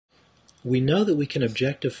we know that we can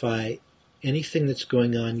objectify anything that's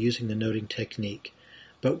going on using the noting technique,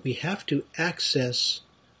 but we have to access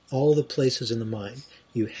all the places in the mind.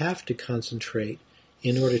 You have to concentrate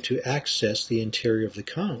in order to access the interior of the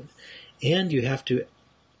cone, and you have to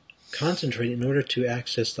concentrate in order to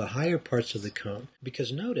access the higher parts of the cone,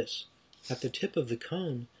 because notice, at the tip of the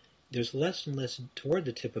cone, there's less and less, toward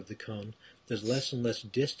the tip of the cone, there's less and less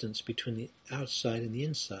distance between the outside and the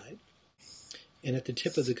inside. And at the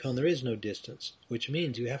tip of the cone, there is no distance, which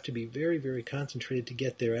means you have to be very, very concentrated to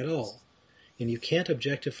get there at all. And you can't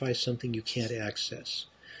objectify something you can't access.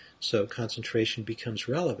 So concentration becomes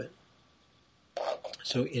relevant.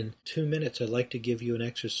 So in 2 minutes, I'd like to give you an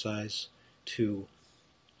exercise to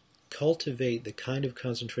cultivate the kind of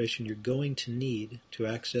concentration you're going to need to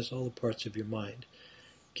access all the parts of your mind.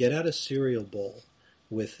 Get out a cereal bowl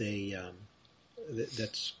with a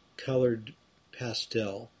that's colored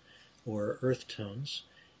pastel or earth tones.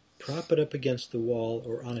 Prop it up against the wall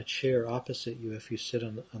or on a chair opposite you if you sit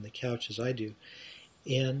on the couch as I do,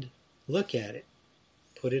 and look at it.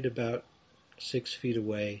 Put it about 6 feet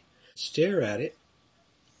away. Stare at it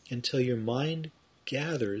until your mind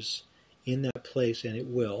gathers in that place, and it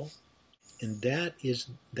will. And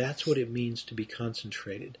that's what it means to be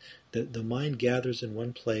concentrated. The mind gathers in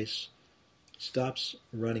one place, stops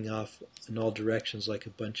running off in all directions like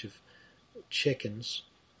a bunch of chickens.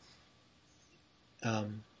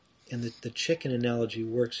 And the chicken analogy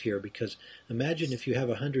works here, because imagine if you have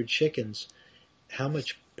 100 chickens, how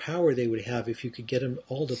much power they would have if you could get them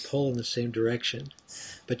all to pull in the same direction.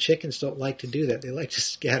 But chickens don't like to do that. They like to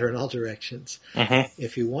scatter in all directions.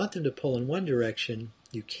 If you want them to pull in one direction,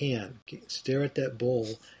 you can. Stare at that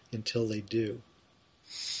bowl until they do.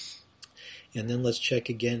 And then let's check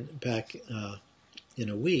again back in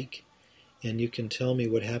a week, and you can tell me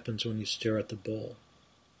what happens when you stare at the bowl.